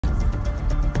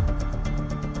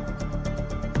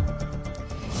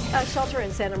A shelter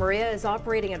in Santa Maria is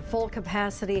operating at full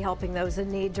capacity, helping those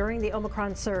in need during the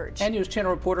Omicron surge. And News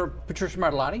Channel reporter Patricia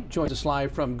Martellotti joins us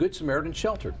live from Good Samaritan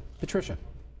Shelter. Patricia.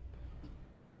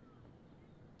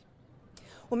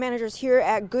 Well, managers here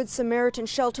at Good Samaritan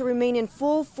Shelter remain in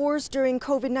full force during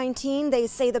COVID-19. They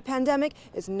say the pandemic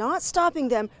is not stopping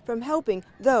them from helping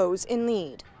those in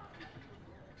need.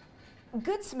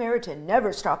 Good Samaritan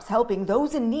never stops helping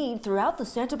those in need throughout the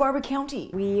Santa Barbara County.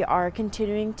 We are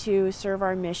continuing to serve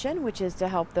our mission, which is to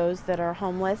help those that are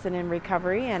homeless and in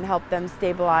recovery and help them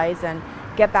stabilize and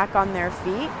get back on their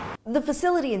feet. The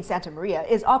facility in Santa Maria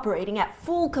is operating at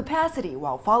full capacity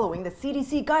while following the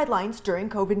CDC guidelines during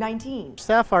COVID-19.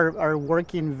 Staff are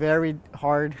working very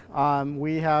hard.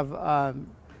 We've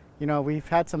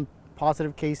had some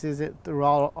positive cases through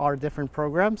all our different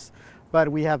programs, but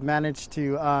we have managed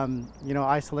to,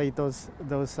 isolate those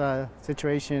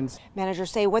situations.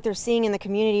 Managers say what they're seeing in the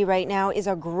community right now is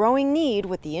a growing need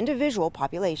with the individual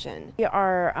population. We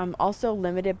are also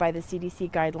limited by the CDC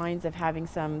guidelines of having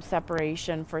some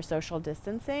separation for social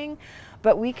distancing,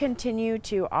 but we continue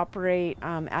to operate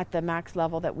at the max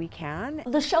level that we can.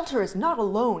 The shelter is not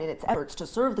alone in its efforts to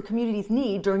serve the community's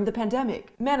need during the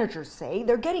pandemic. Managers say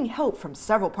they're getting help from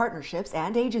several partnerships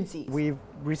and agencies. We've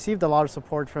received a lot of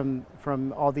support from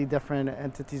all the different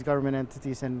entities, government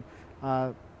entities, and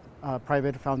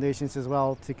private foundations as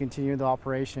well to continue the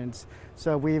operations.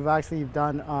 So we've actually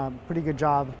done a pretty good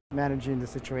job managing the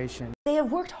situation. They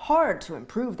have worked hard to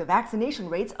improve the vaccination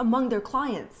rates among their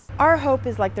clients. Our hope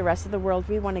is like the rest of the world,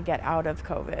 we want to get out of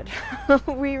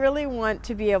COVID. We really want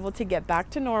to be able to get back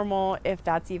to normal if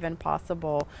that's even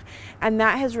possible. And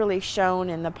that has really shown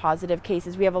in the positive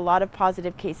cases. We have a lot of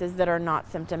positive cases that are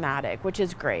not symptomatic, which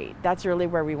is great. That's really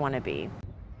where we want to be.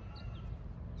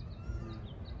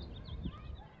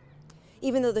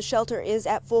 Even though the shelter is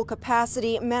at full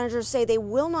capacity, managers say they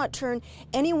will not turn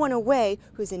anyone away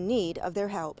who's in need of their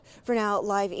help. For now,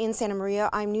 live in Santa Maria,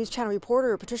 I'm News Channel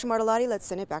reporter Patricia Martellotti. Let's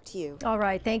send it back to you. All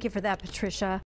right. Thank you for that, Patricia.